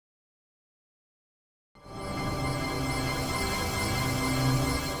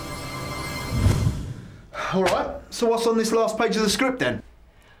All right, so what's on this last page of the script then?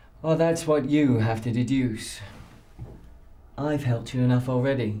 Well, that's what you have to deduce. I've helped you enough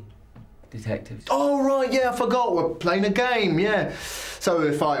already, detective. Oh, right, yeah, I forgot. We're playing a game, yeah. So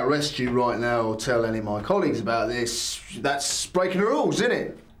if I arrest you right now or tell any of my colleagues about this, that's breaking the rules, isn't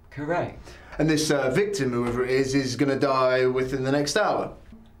it? Correct. And this victim, whoever it is going to die within the next hour?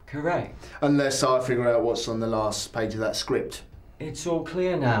 Correct. Unless I figure out what's on the last page of that script. It's all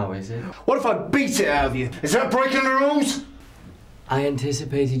clear now, is it? What if I beat it out of you? Is that breaking the rules? I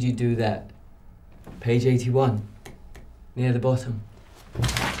anticipated you'd do that. Page 81, near the bottom.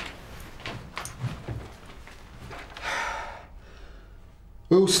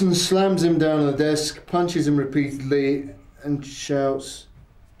 Wilson slams him down on the desk, punches him repeatedly, and shouts,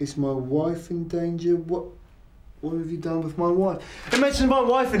 "Is my wife in danger? What have you done with my wife?" It mentions my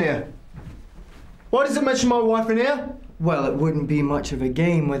wife in here. Why does it mention my wife in here? Well, it wouldn't be much of a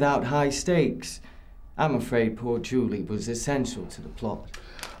game without high stakes. I'm afraid poor Julie was essential to the plot.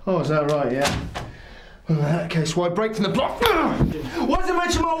 Oh, is that right, yeah? Well, in that case, why break from the plot? Why does it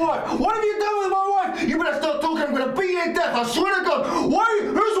mention my wife? What have you done with my wife? You better stop talking, I'm gonna beat you to death, I swear to God! Why?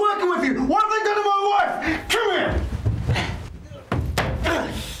 Who's working with you? What have they done to my wife? Come here!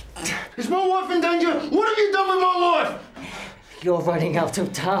 Is my wife in danger? What have you done with my wife? You're running out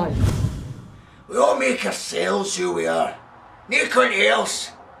of time. We all make ourselves who we are. Nothing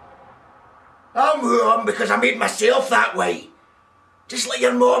else. I'm who I am because I made myself that way. Just like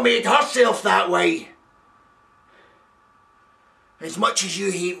your mom made herself that way. And as much as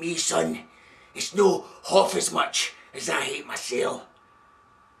you hate me, son, it's no half as much as I hate myself.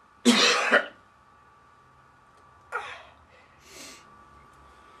 It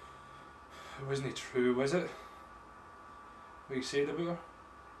wasn't true, was it? What you said about her?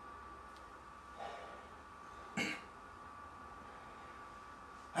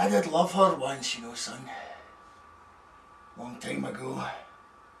 I did love her once, you know, son. Long time ago.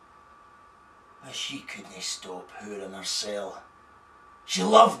 But she couldn't stop hooring herself. She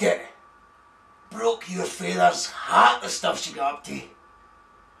loved it. Broke your father's heart, the stuff she got up to.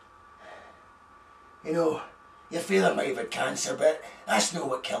 You know, your father might have had cancer, but that's not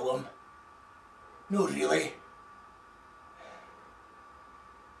what killed him. No, really.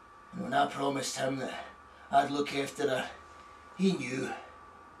 And when I promised him that I'd look after her, he knew.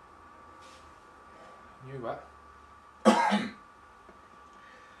 Knew what?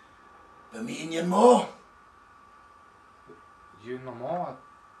 But me and your ma. You and my ma?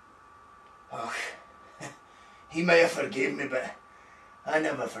 Oh, he may have forgiven me, but I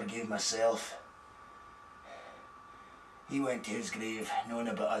never forgave myself. He went to his grave knowing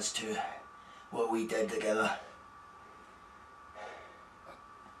about us two, what we did together.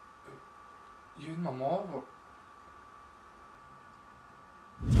 You and my ma were...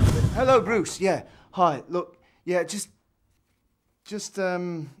 Hello, Bruce, yeah. Hi, look, yeah, just,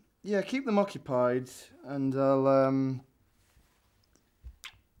 yeah, keep them occupied, and I'll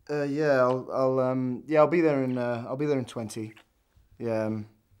be there in 20. Yeah.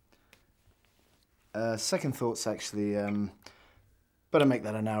 Second thoughts, actually. Better make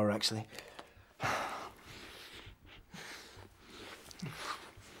that an hour, actually.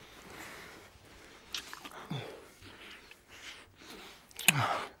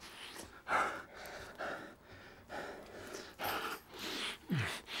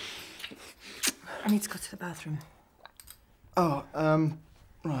 I need to go to the bathroom. Oh,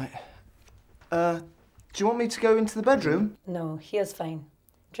 right. Do you want me to go into the bedroom? No, here's fine.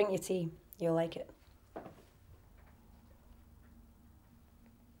 Drink your tea. You'll like it.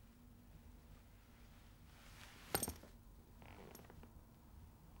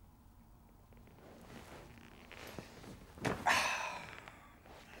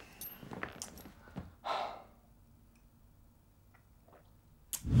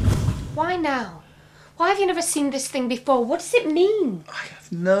 Why now? Why have you never seen this thing before? What does it mean? I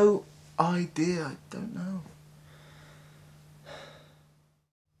have no idea. I don't know.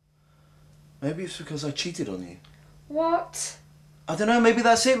 Maybe it's because I cheated on you. What? I don't know, maybe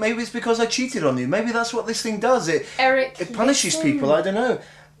that's it. Maybe it's because I cheated on you. Maybe that's what this thing does. Eric, it punishes listen. people. I don't know.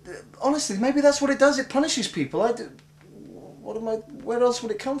 Honestly, maybe that's what it does. It punishes people. Where else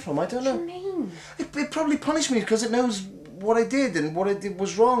would it come from? I don't know. What do you mean? It probably punished me because it knows what I did and what I did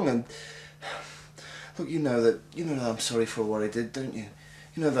was wrong. And look, you know that I'm sorry for what I did, don't you?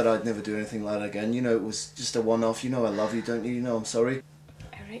 You know that I'd never do anything like that again. You know it was just a one-off. You know I love you, don't you? You know I'm sorry.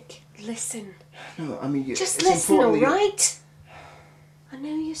 Eric, listen. No, I mean... Just listen, all right? I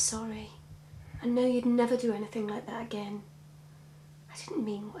know you're sorry. I know you'd never do anything like that again. I didn't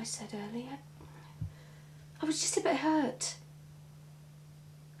mean what I said earlier. I was just a bit hurt.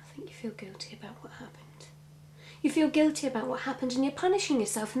 I think you feel guilty about what happened. You feel guilty about what happened and you're punishing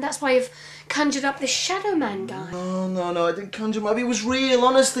yourself, and that's why you've conjured up this shadow man guy. No, I didn't conjure him up. It was real,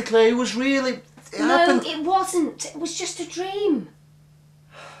 honestly, Claire. It was real. It happened. No, it wasn't. It was just a dream.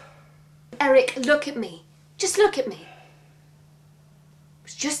 Eric, look at me. Just look at me. It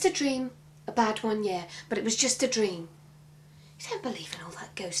was just a dream. A bad one, yeah, but it was just a dream. You don't believe in all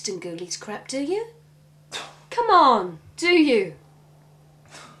that ghost and ghoulies crap, do you? Come on, do you?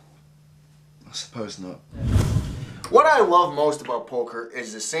 I suppose not. What I love most about poker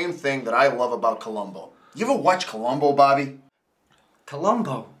is the same thing that I love about Columbo. You ever watch Columbo, Bobby?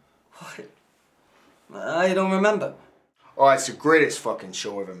 Columbo? What? I don't remember. Oh, it's the greatest fucking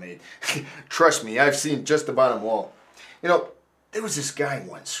show ever made. Trust me, I've seen just about them all. You know, there was this guy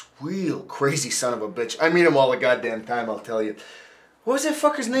once, real crazy son of a bitch. I meet him all the goddamn time, I'll tell you. What was that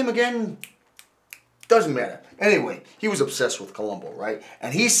fucker's name again? Doesn't matter. Anyway, he was obsessed with Columbo, right?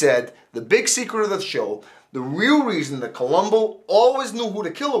 And he said the big secret of the show, the real reason that Columbo always knew who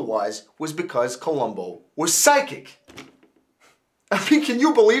the killer was because Columbo was psychic. I mean, can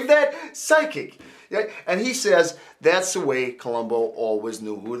you believe that? Psychic. Yeah? And he says that's the way Columbo always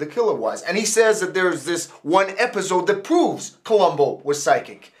knew who the killer was. And he says that there's this one episode that proves Columbo was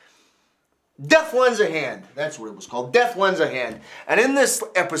psychic. Death Lends a Hand. That's what it was called. Death Lends a Hand. And in this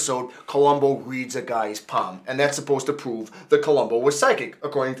episode, Columbo reads a guy's palm. And that's supposed to prove that Columbo was psychic,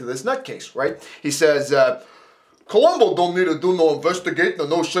 according to this nutcase, right? He says, Columbo don't need to do no investigating or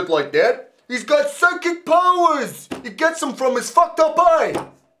no shit like that. He's got psychic powers. He gets them from his fucked up eye.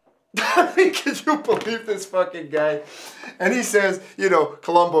 I mean, can you believe this fucking guy? And he says, you know,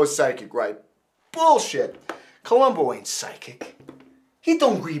 Columbo's psychic, right? Bullshit. Columbo ain't psychic. He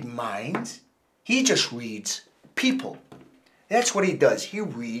don't read minds. He just reads people. That's what he does. He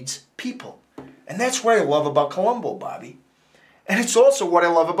reads people. And that's what I love about Columbo, Bobby. And it's also what I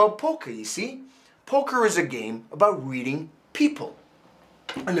love about poker, you see? Poker is a game about reading people.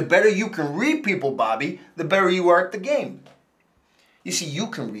 And the better you can read people, Bobby, the better you are at the game. You see, you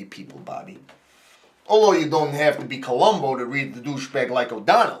can read people, Bobby. Although you don't have to be Columbo to read the douchebag like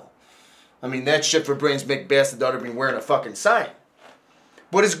O'Donnell. I mean, that shit for brains make bastard ought to be wearing a fucking sign.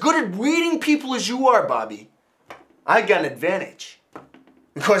 But as good at reading people as you are, Bobby, I got an advantage.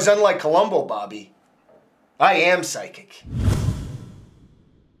 Because unlike Columbo, Bobby, I am psychic.